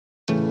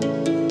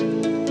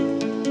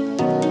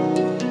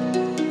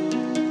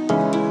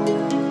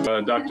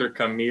Dr.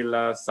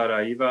 Camila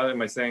Saraiva.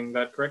 Am I saying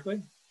that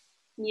correctly?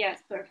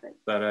 Yes,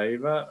 perfect.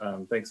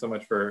 Saraiva, thanks so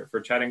much for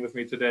chatting with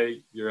me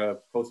today. You're a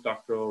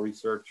postdoctoral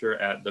researcher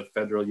at the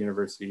Federal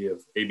University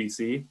of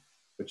ABC,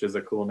 which is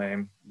a cool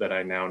name that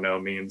I now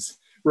know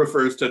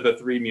refers to the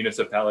 3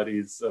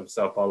 municipalities of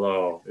Sao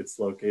Paulo it's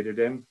located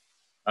in.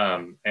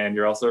 And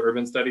you're also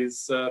Urban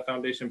Studies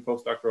Foundation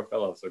postdoctoral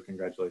fellow, so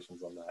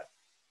congratulations on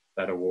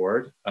that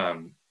award.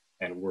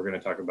 And we're going to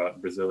talk about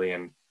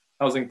Brazilian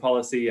housing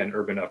policy and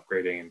urban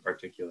upgrading in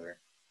particular.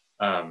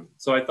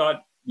 So I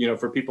thought,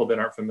 for people that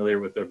aren't familiar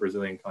with the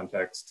Brazilian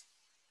context,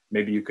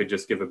 maybe you could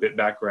just give a bit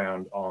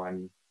background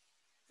on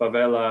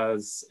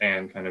favelas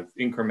and kind of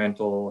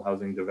incremental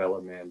housing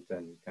development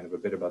and kind of a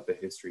bit about the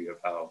history of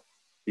how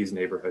these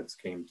neighborhoods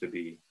came to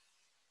be.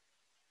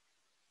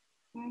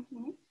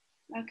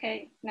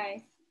 Okay,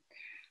 nice.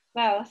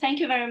 Well, thank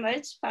you very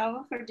much,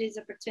 Paavo, for this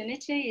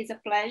opportunity. It's a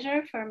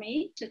pleasure for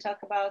me to talk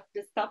about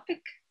this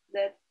topic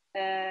that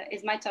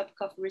is my topic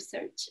of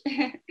research.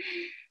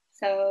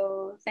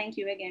 So thank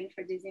you again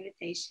for this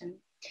invitation.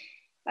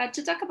 But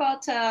to talk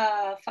about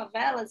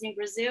favelas in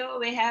Brazil,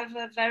 we have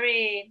a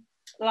very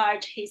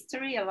large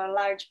history of a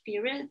large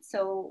period.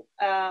 So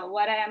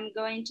what I am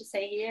going to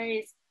say here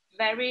is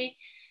very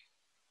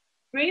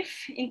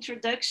brief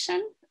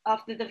introduction of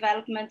the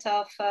development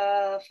of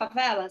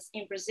favelas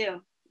in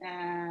Brazil,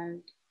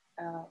 and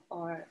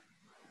or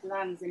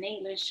slums in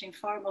English,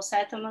 informal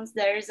settlements.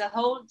 There is a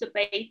whole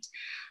debate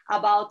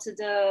about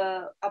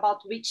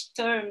which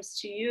terms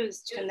to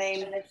use to name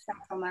the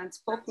settlements,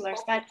 popular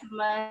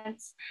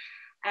settlements.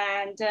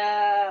 And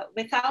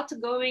without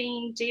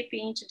going deep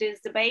into this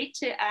debate,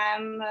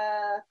 I'm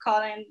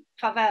calling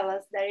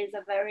favelas. There is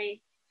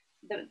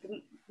the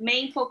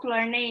main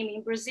popular name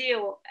in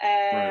Brazil,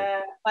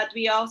 right. But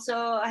we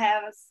also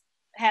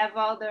have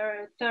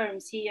other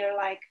terms here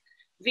like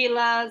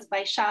villas,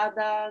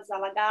 baixadas,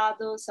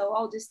 alagados. So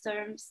all these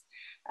terms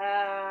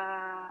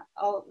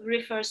all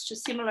refers to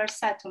similar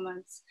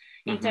settlements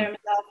in terms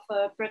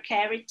of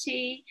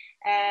precarity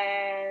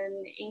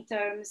and in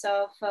terms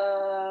of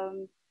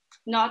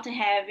not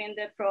having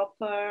the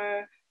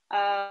proper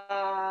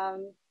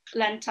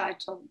land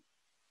title.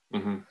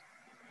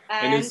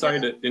 And sorry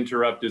to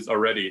interrupt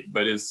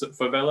but is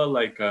favela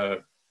like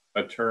a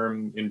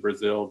term in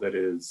Brazil that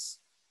is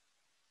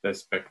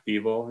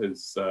despectivo,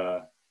 is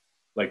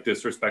like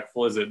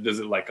disrespectful? Does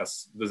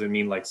it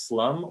mean like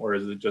slum, or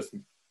is it just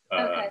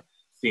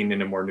seen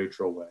in a more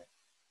neutral way?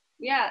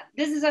 Yeah,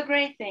 this is a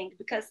great thing,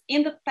 because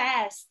in the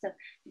past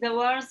there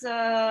was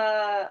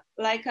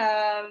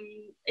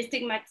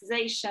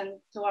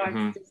stigmatization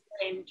towards this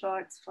name,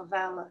 towards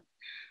favela.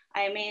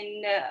 I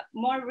mean,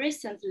 more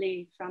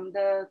recently, from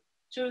the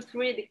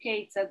 2-3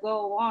 decades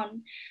ago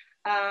on,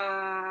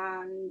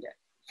 and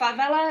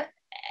favela,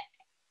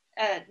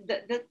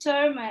 the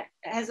term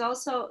has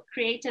also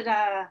created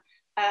a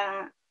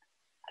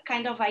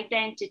kind of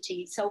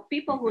identity. So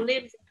people who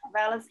live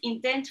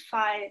in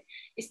favelas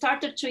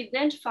started to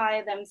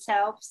identify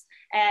themselves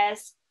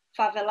as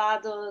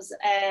favelados,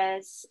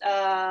 as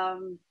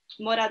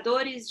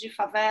moradores de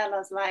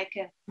favelas, like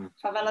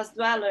favelas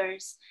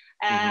dwellers,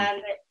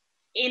 and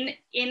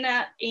in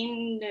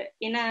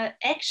a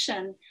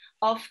action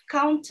of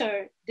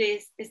counter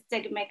this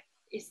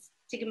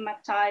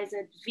stigmatized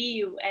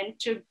view and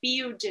to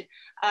build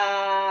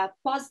a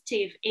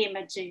positive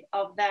image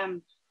of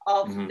them,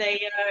 of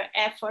their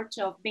effort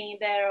of being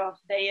there, of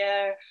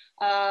their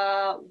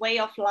way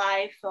of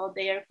life, of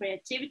their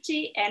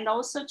creativity, and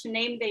also to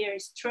name their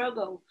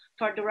struggle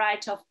for the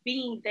right of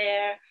being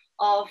there,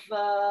 of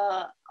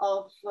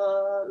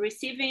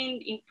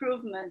receiving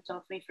improvement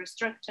of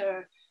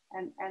infrastructure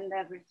and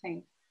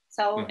everything.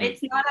 So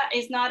it's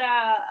not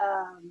a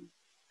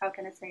how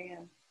can I say,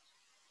 a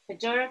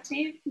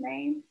pejorative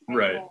name?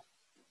 Right,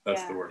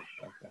 that's the word.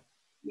 Okay.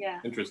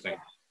 Yeah. Interesting.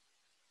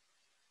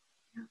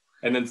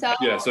 And then, so a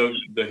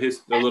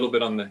little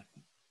bit on the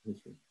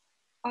history.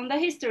 On the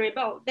history,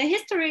 well, the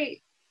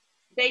history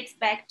dates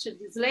back to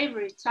the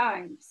slavery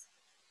times.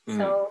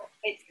 So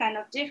it's kind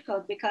of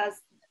difficult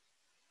because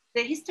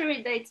the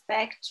history dates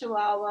back to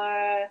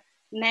our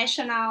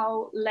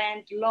national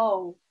land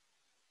law,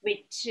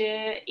 which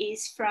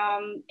is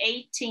from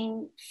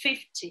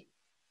 1850.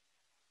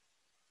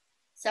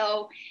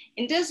 So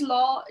in this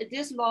law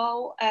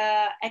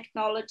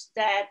acknowledged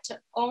that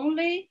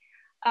only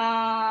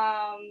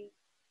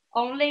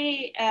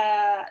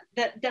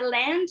the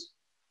land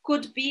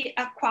could be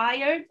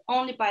acquired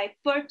only by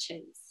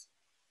purchase.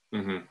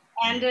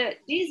 And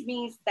this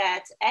means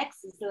that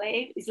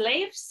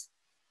ex-slaves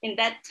in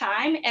that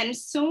time, and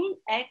soon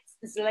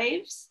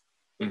ex-slaves,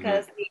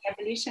 because the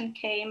abolition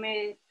came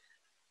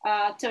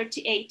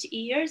 38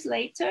 years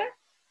later,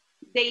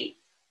 they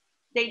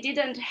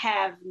didn't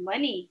have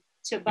money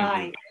to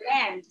buy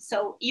land.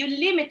 So you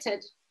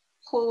limited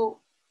who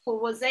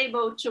was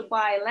able to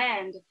buy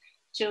land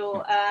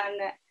to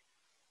an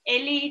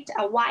elite,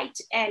 a white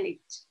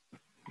elite.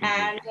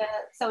 And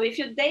so if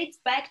you date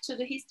back to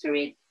the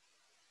history,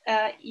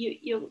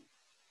 you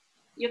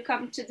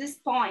come to this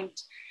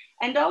point.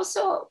 And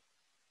also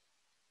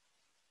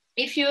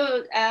if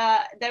you,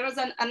 there was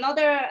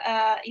another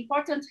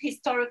important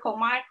historical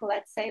mark,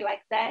 let's say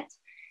like that,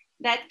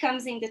 that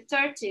comes in the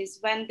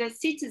 30s when the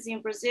cities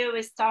in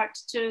Brazil start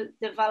to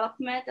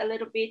development a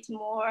little bit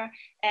more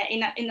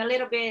in a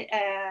little bit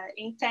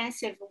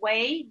intensive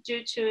way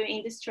due to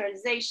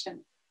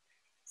industrialization.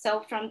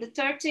 So from the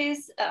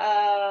 30s,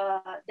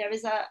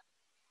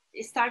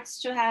 it starts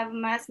to have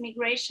mass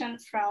migration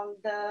from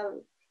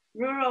the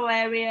rural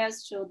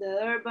areas to the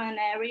urban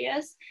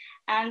areas.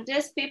 And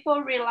these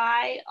people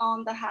rely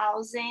on the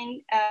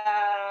housing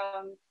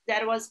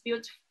that was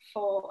built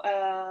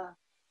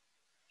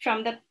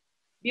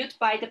built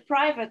by the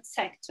private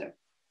sector.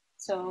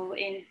 So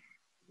in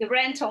the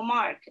rental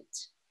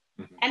market.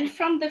 Mm-hmm. And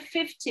from the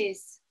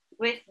 50s,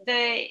 with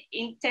the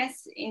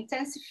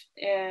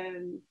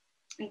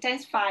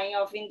intensifying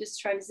of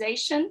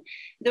industrialization,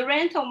 the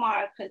rental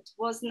market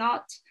was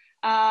not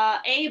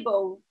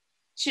able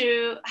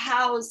to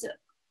house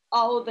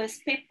all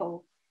these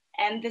people,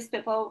 and these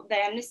people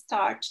then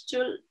start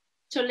to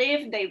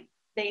live.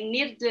 They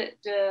need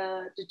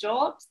the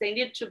jobs. They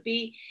need to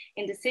be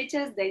in the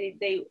cities.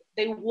 They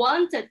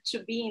wanted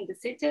to be in the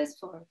cities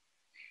for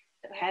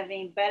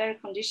having better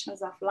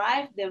conditions of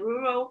life. The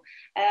rural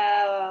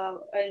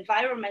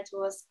environment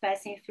was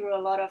passing through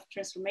a lot of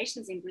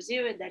transformations in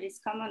Brazil. That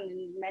is common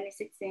in many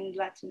cities in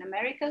Latin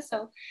America.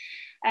 So,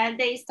 and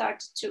they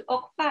started to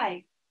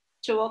occupy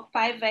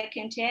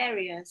vacant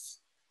areas.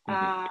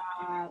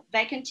 Mm-hmm.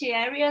 Vacant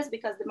areas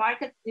because the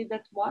market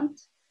didn't want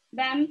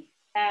them.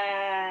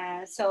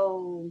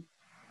 So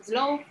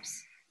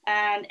slopes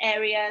and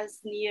areas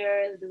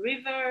near the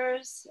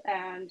rivers,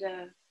 and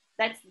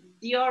that's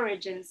the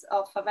origins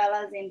of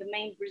favelas in the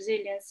main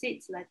Brazilian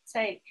cities, let's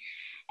say.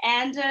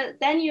 And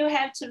then you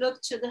have to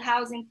look to the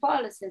housing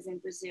policies in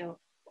Brazil.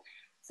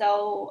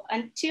 So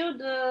until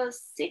the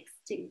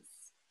 60s,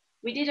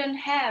 we didn't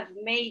have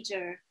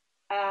major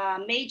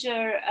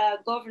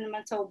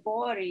governmental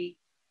body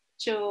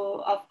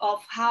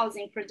of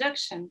housing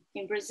production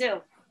in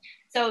Brazil.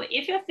 So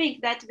if you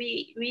think that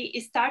we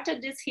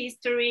started this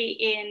history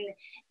in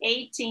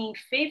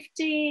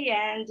 1850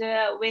 and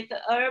with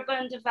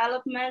urban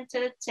development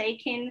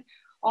taking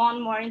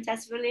on more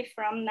intensively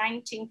from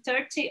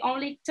 1930,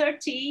 only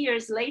 30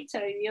 years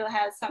later, you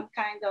have some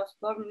kind of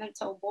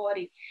governmental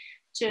body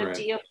to right.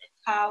 deal with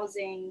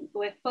housing,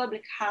 with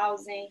public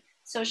housing,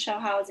 social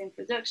housing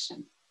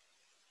production.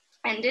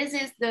 And this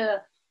is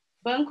the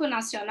Banco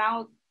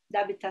Nacional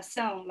da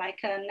Habitação,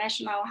 like a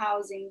national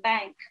housing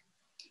bank.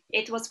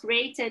 It was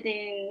created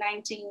in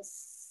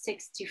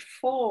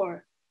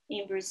 1964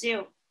 in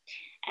Brazil,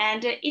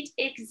 and it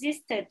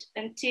existed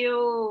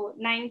until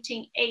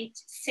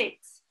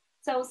 1986.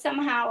 So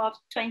somehow of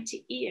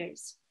 20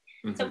 years.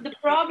 Mm-hmm. So the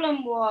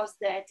problem was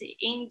that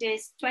in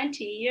these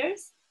 20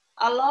 years,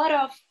 a lot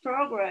of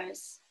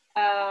progress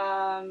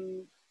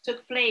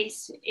took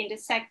place in the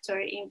sector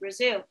in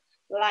Brazil,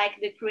 like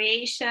the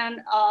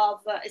creation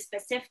of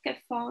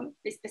specific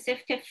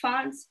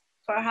funds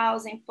for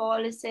housing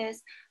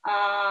policies.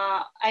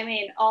 I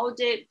mean, all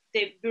the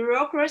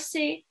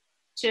bureaucracy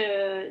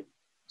to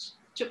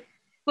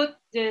put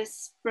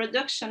this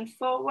production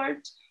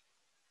forward,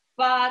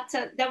 but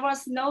there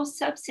was no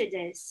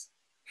subsidies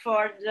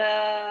for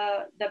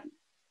the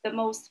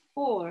most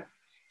poor.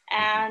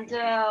 And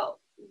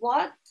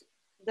what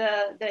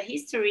the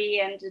history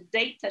and the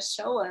data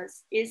show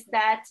us is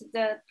that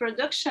the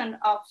production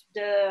of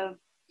the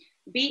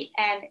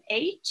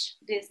BNH,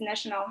 this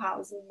National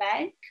Housing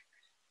Bank,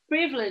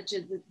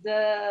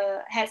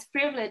 has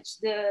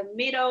privileged the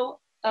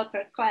middle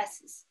upper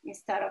classes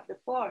instead of the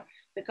poor,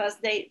 because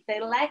they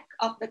lack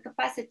of the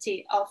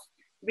capacity of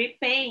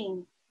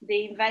repaying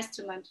the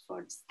investment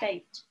for the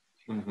state.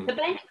 Mm-hmm. The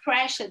bank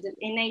crashed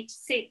in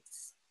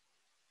 86.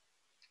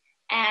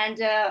 And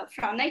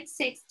from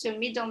 86 to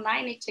middle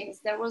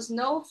 90s, there was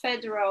no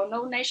federal,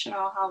 no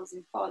national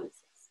housing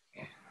policies.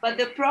 But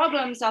the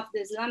problems of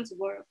the slums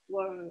the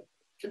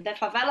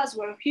favelas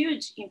were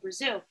huge in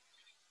Brazil.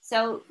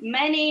 So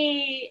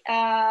many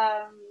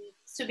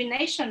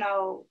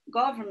subnational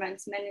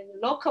governments, many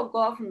local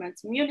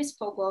governments,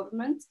 municipal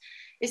governments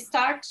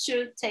start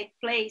to take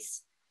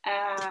place,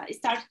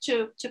 start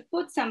to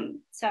put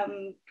some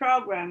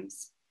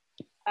programs,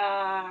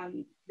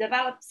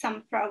 develop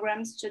some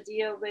programs to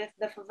deal with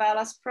the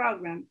favelas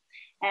program.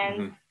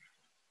 And,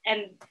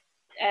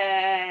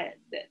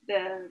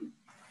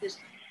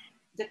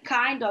 the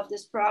kind of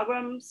these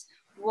programs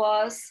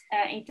was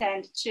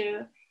intended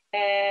to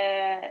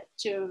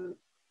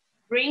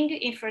bring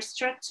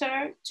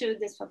infrastructure to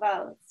these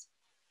favelas.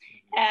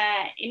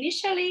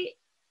 Initially,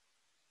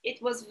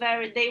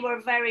 they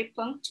were very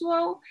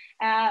punctual,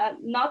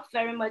 not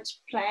very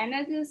much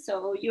planned.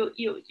 So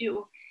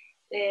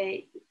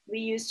we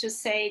used to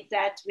say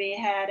that we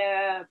had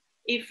a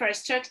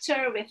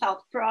infrastructure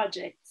without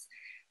projects,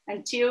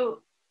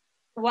 until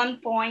one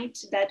point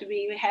that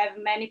we have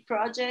many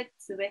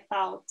projects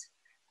without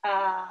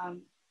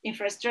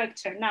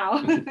infrastructure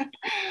now.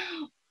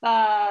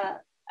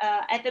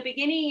 At the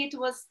beginning, it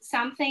was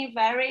something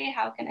very,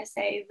 how can I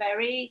say,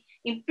 very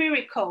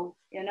empirical,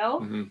 you know?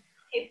 Mm-hmm.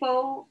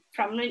 people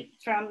from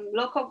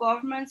local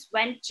governments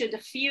went to the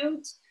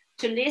field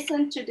to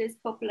listen to this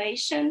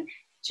population,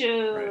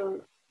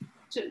 to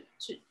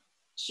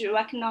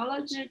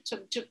acknowledge,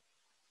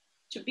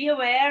 to be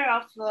aware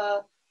of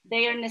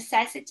their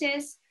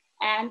necessities,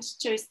 and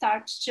to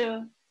start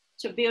to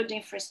build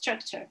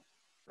infrastructure.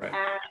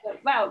 Right.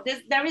 Well,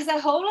 there is a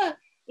whole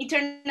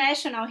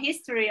international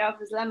history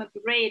of Islam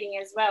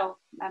upgrading as well.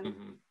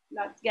 I'm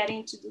not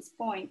getting to this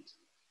point.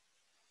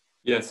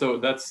 Yeah, so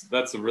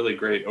that's a really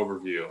great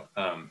overview,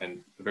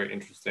 and a very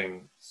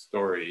interesting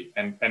story.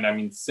 And I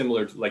mean,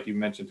 similar to, like you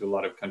mentioned, to a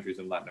lot of countries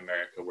in Latin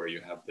America where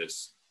you have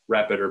this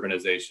rapid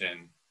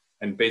urbanization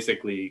and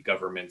basically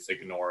governments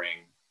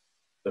ignoring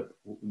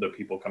the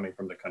people coming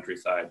from the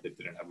countryside that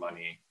didn't have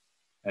money,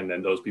 and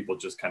then those people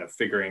just kind of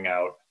figuring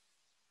out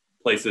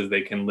places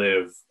they can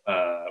live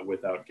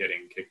without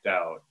getting kicked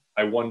out.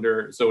 I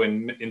wonder, so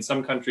in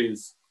some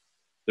countries,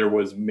 there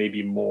was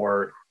maybe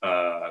more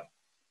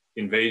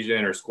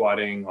invasion or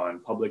squatting on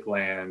public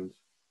land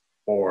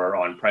or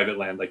on private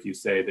land, like you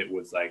say, that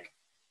was like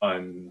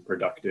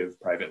unproductive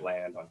private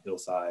land on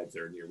hillsides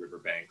or near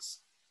riverbanks.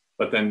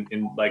 But then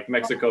in like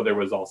Mexico, there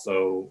was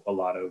also a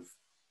lot of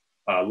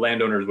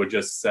landowners would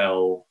just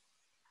sell,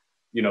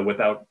 you know,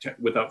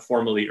 without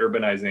formally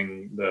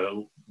urbanizing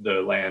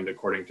the land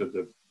according to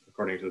the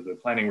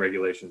planning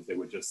regulations, they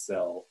would just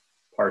sell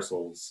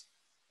parcels.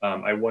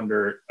 I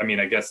wonder, I mean,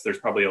 I guess there's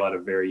probably a lot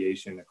of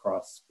variation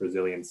across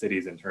Brazilian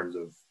cities in terms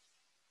of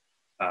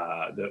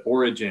the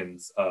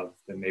origins of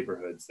the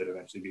neighborhoods that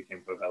eventually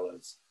became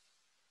favelas.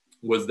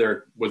 Was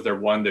there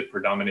one that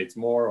predominates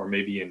more, or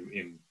maybe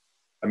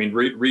I mean,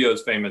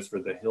 Rio's famous for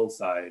the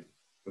hillside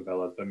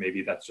favelas, but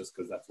maybe that's just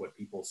because that's what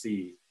people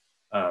see.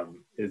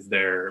 Is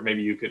there,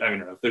 maybe you could, I don't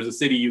know, if there's a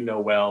city you know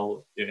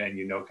well and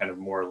you know kind of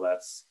more or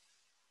less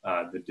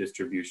the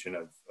distribution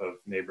of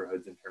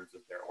neighborhoods in terms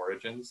of their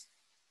origins?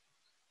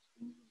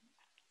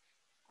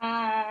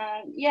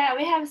 Yeah,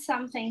 we have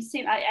something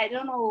similar. I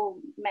don't know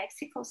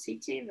Mexico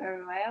City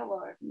very well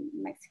or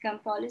Mexican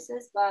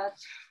policies, but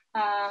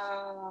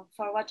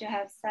for what you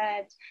have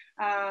said,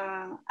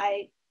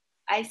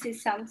 I see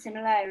some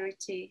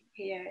similarity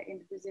here in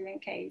the Brazilian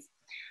case.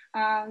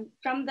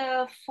 From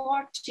the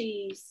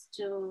 40s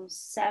to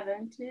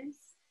 70s,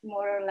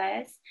 more or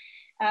less,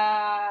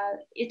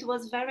 it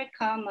was very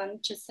common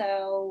to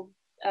sell,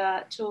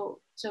 to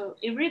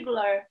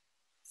irregular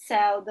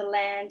sell the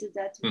land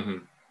that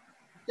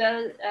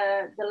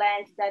the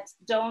land that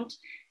don't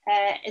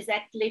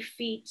exactly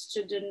fit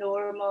to the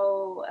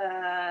normal,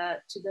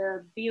 to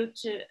the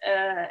built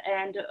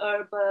and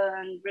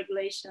urban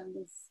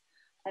regulations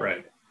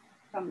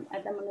from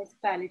the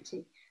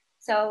municipality.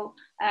 So,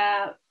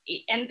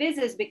 and this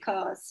is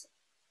because,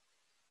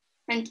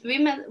 and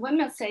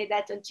women say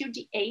that until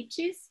the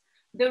 80s,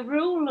 the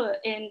rule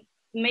in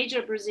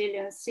major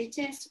Brazilian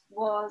cities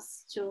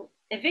was to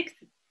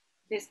evict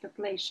this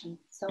population.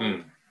 So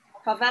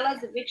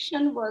favelas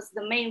eviction was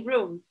the main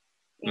rule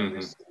in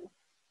Brazil.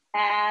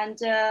 And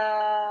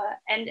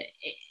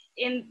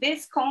in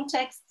this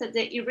context,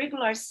 the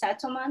irregular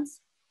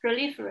settlements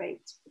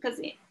proliferate, because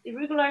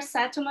irregular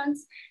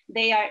settlements,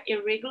 they are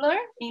irregular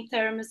in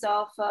terms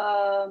of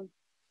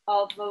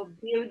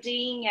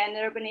building and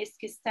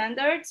urbanistic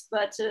standards,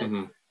 but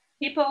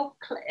people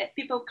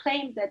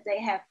claim that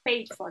they have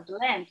paid for the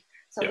land,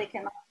 so they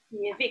cannot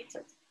be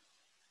evicted.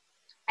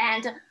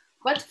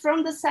 But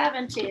from the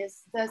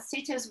 70s, the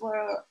cities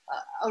were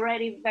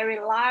already very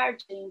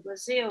large in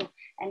Brazil,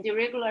 and the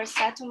irregular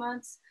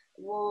settlements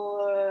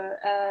were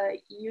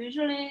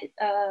usually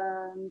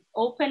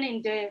open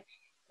in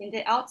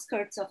the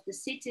outskirts of the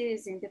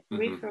cities, in the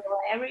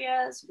peripheral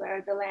areas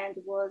where the land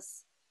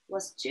was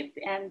cheap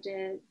and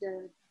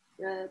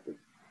the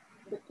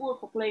poor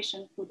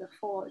population could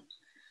afford.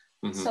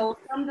 So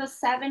from the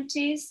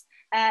 70s,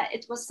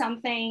 it was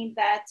something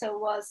that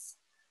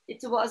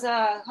it was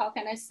a, how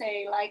can I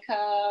say, like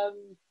a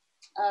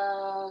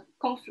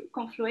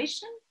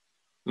confluation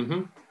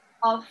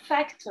of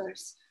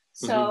factors.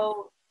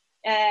 So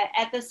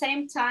at the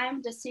same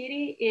time, the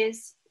city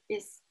is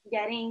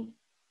getting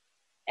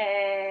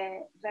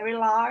very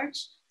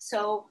large.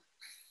 So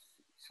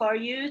for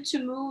you to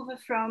move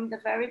from the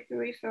very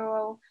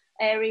peripheral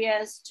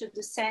areas to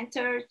the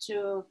center,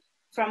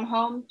 from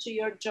home to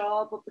your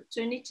job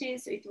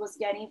opportunities, it was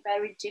getting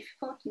very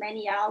difficult,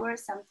 many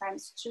hours,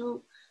 sometimes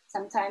 2,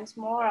 sometimes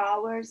more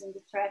hours in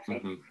the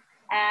traffic,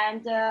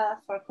 and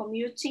for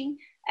commuting.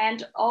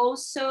 And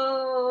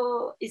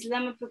also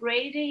Islam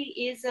upgrading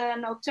is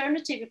an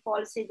alternative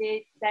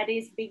policy that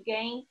is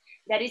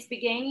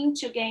beginning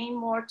to gain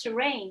more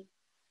terrain.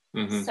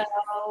 So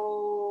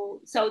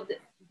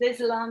the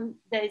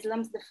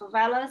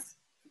favelas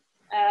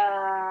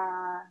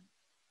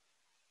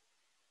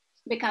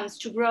becomes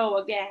to grow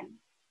again.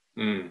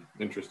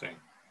 Interesting.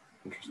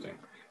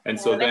 And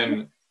so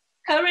then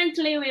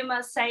currently we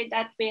must say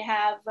that we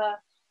have, well,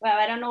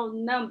 I don't know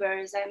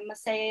numbers, I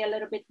must say a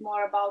little bit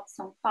more about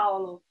São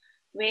Paulo.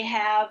 We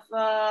have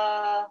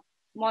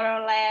more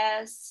or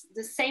less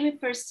the same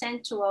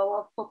percentage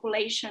of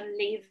population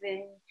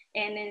living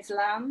in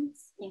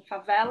slums, in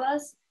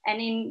favelas,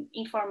 and in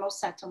informal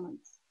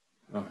settlements.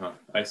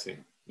 I see.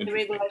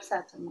 Irregular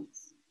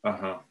settlements.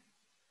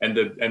 And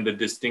the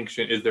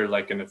distinction, is there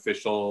like an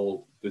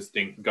official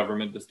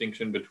government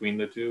distinction between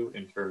the two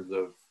in terms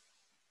of,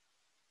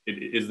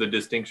 is the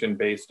distinction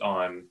based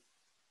on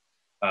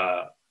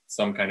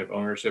some kind of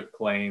ownership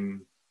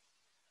claim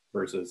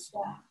versus,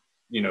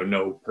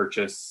 no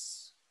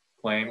purchase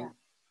claim?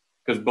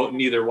 Because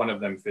neither one of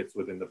them fits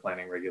within the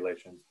planning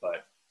regulations,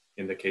 but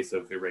in the case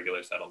of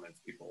irregular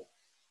settlements,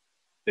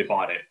 they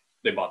bought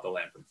the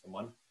land from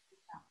someone.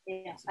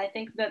 Yeah, I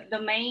think that the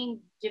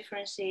main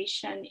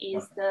differentiation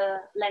is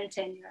the land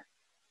tenure.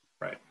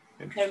 Right.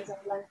 In terms of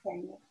land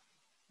tenure.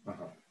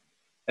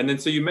 And then,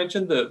 so you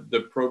mentioned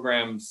the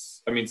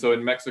programs, I mean, so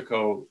in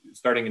Mexico,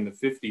 starting in the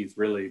 50s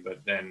really,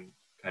 but then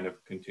kind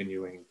of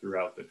continuing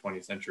throughout the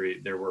 20th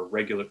century, there were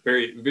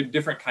very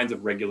different kinds of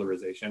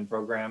regularization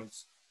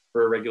programs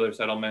for irregular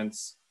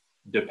settlements,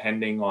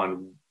 depending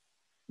on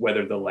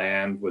whether the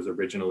land was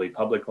originally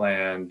public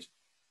land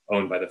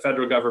owned by the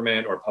federal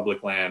government, or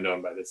public land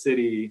owned by the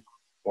city,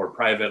 or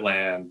private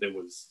land that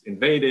was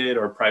invaded,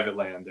 or private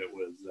land that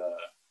was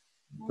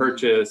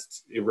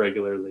purchased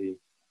irregularly.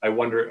 I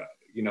wonder,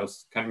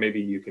 kind of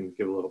maybe you can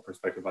give a little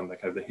perspective on the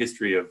kind of the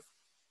history of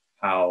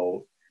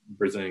how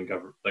Brazilian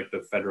government, like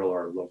the federal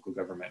or local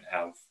government,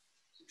 have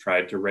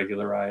tried to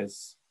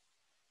regularize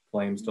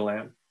claims to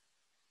land.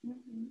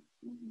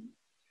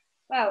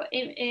 Well,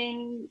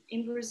 in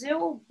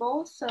Brazil,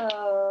 both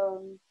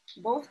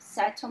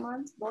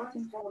settlements, both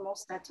informal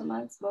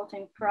settlements, both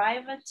in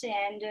private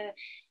and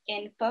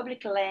in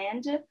public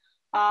land,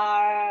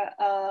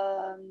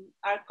 are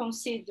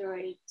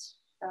considered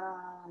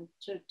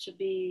to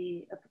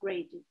be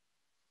upgraded.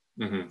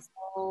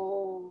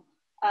 So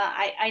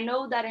I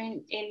know that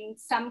in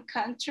some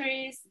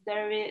countries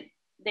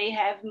they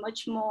have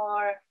much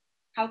more,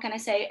 how can I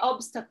say,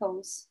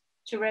 obstacles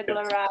to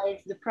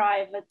regularize the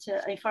private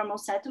informal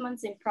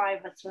settlements in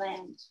private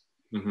land.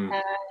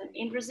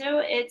 In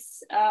Brazil,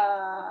 it's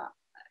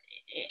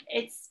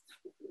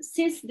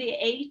since the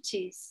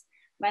 80s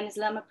when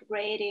Islam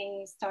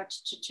upgrading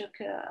started to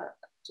took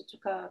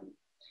a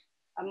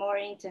more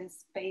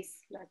intense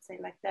pace, let's say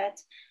like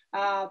that.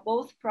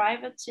 Both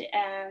private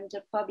and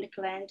public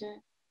land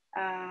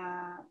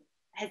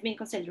has been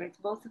considered,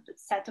 both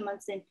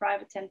settlements in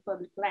private and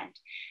public land.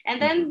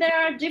 And then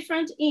there are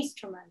different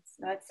instruments,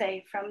 let's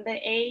say from the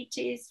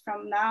 80s,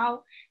 from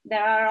now,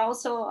 there are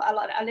also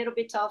a little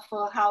bit of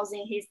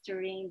housing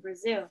history in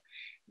Brazil,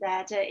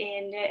 that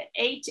in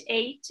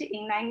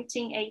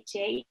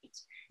 1988,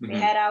 we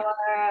had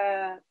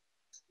our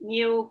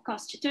new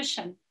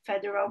constitution,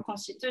 federal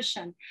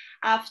constitution,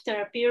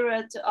 after a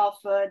period of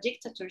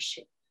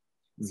dictatorship.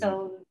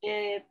 So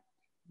the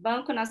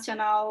Banco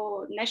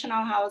Nacional,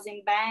 National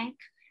Housing Bank,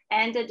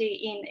 ended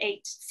in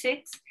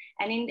 86,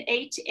 and in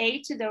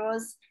 88 there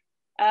was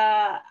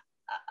a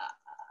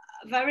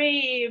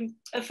very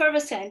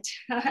effervescent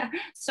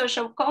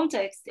social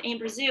context in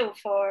Brazil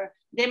for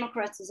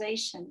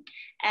democratization,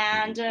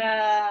 and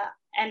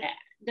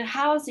the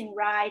housing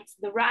rights,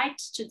 the right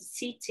to the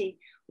city,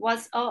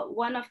 was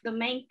one of the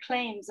main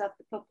claims of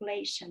the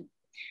population,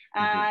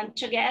 and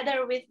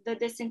together with the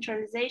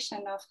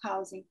decentralization of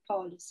housing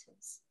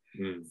policies.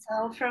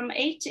 So from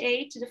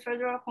 88, the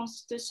federal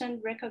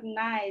constitution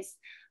recognized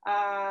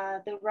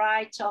the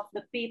right of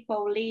the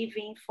people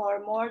living for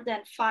more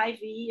than 5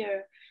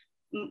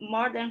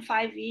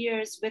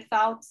 years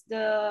without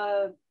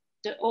the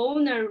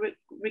owner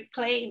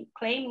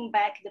claiming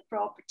back the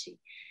property.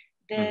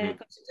 The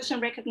constitution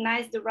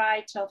recognized the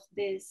right of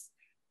this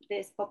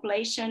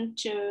population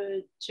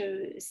to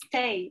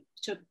stay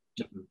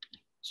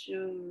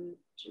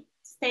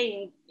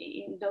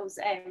in those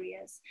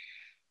areas.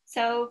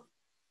 So,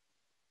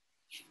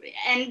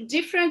 and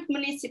different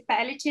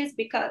municipalities,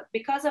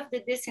 because of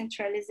the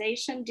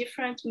decentralization,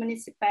 different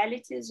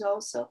municipalities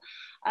also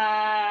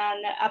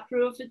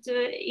approved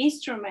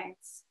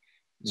instruments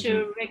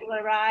to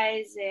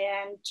regularize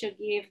and to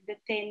give the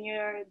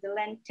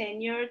land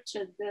tenure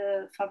to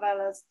the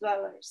favelas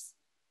dwellers.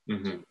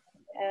 And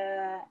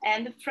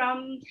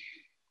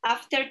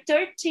after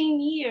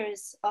 13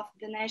 years of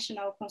the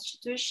national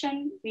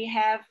constitution, we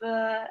have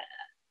a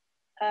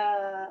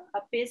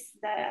piece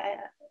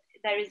that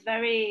is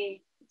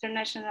very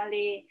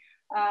internationally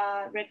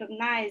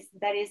recognized,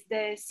 that is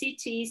the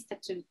City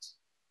Statute.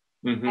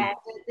 And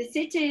the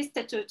City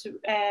Statute,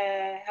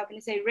 how can I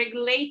say,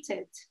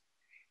 regulated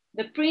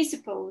the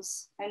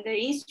principles and the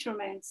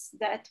instruments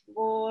that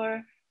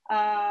were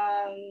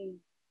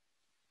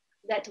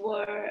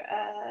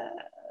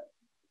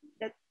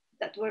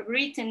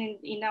written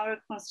in our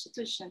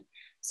constitution.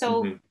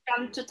 So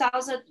from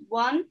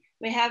 2001,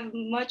 we have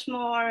much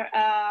more.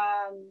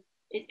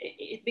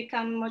 It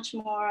become much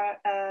more.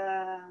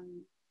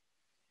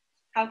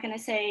 How can I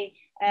say?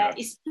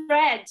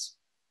 Spread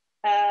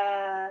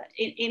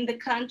in the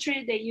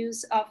country the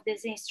use of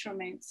these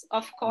instruments.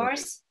 Of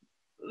course,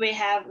 we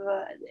have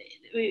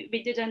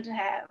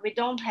we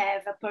don't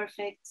have a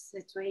perfect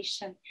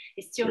situation.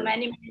 Still, Sure.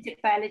 many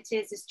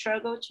municipalities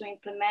struggle to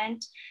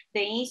implement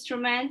the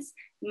instruments.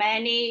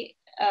 Many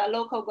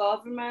local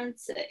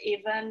governments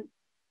even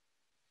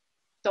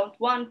don't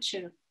want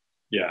to.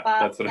 Yeah, but,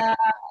 that's what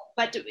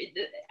but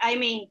I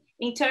mean,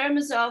 in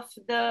terms of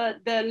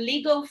the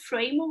legal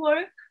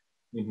framework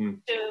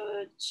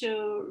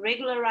to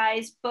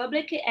regularize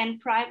public and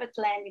private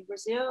land in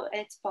Brazil,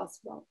 it's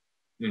possible.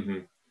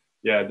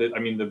 Yeah, I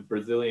mean, the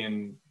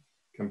Brazilian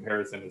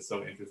comparison is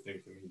so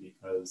interesting to me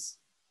because,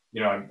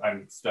 you know,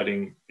 I'm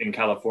studying in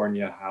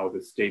California how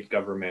the state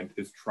government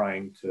is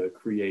trying to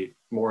create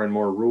more and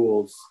more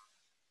rules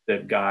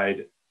that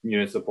guide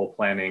municipal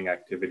planning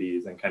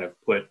activities and kind of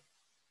put,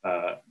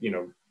 you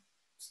know,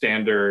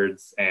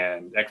 standards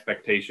and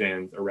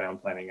expectations around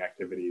planning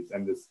activities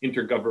and this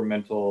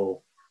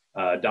intergovernmental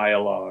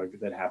dialogue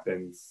that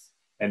happens.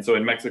 And so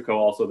in Mexico,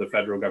 also the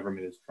federal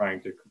government is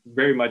trying to,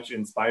 very much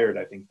inspired,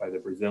 I think, by the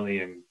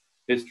Brazilian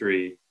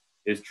history,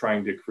 is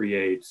trying to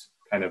create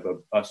kind of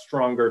a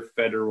stronger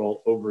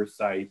federal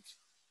oversight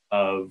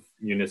of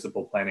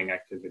municipal planning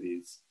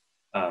activities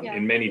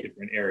in many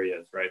different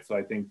areas, right? So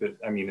I think that,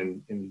 I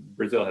mean, in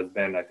Brazil has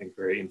been, I think,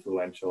 very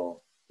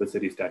influential. The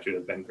city statute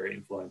has been very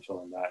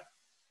influential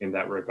in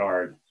that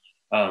regard.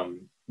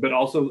 But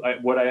also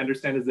what I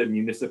understand is that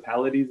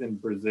municipalities in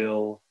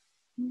Brazil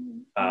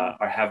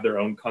have their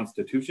own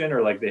constitution,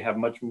 or like they have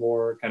much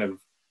more kind of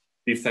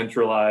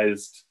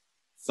decentralized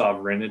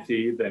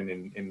sovereignty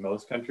than in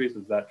most countries.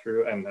 Is that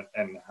true? And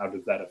how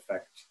does that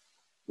affect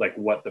like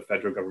what the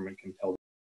federal government can tell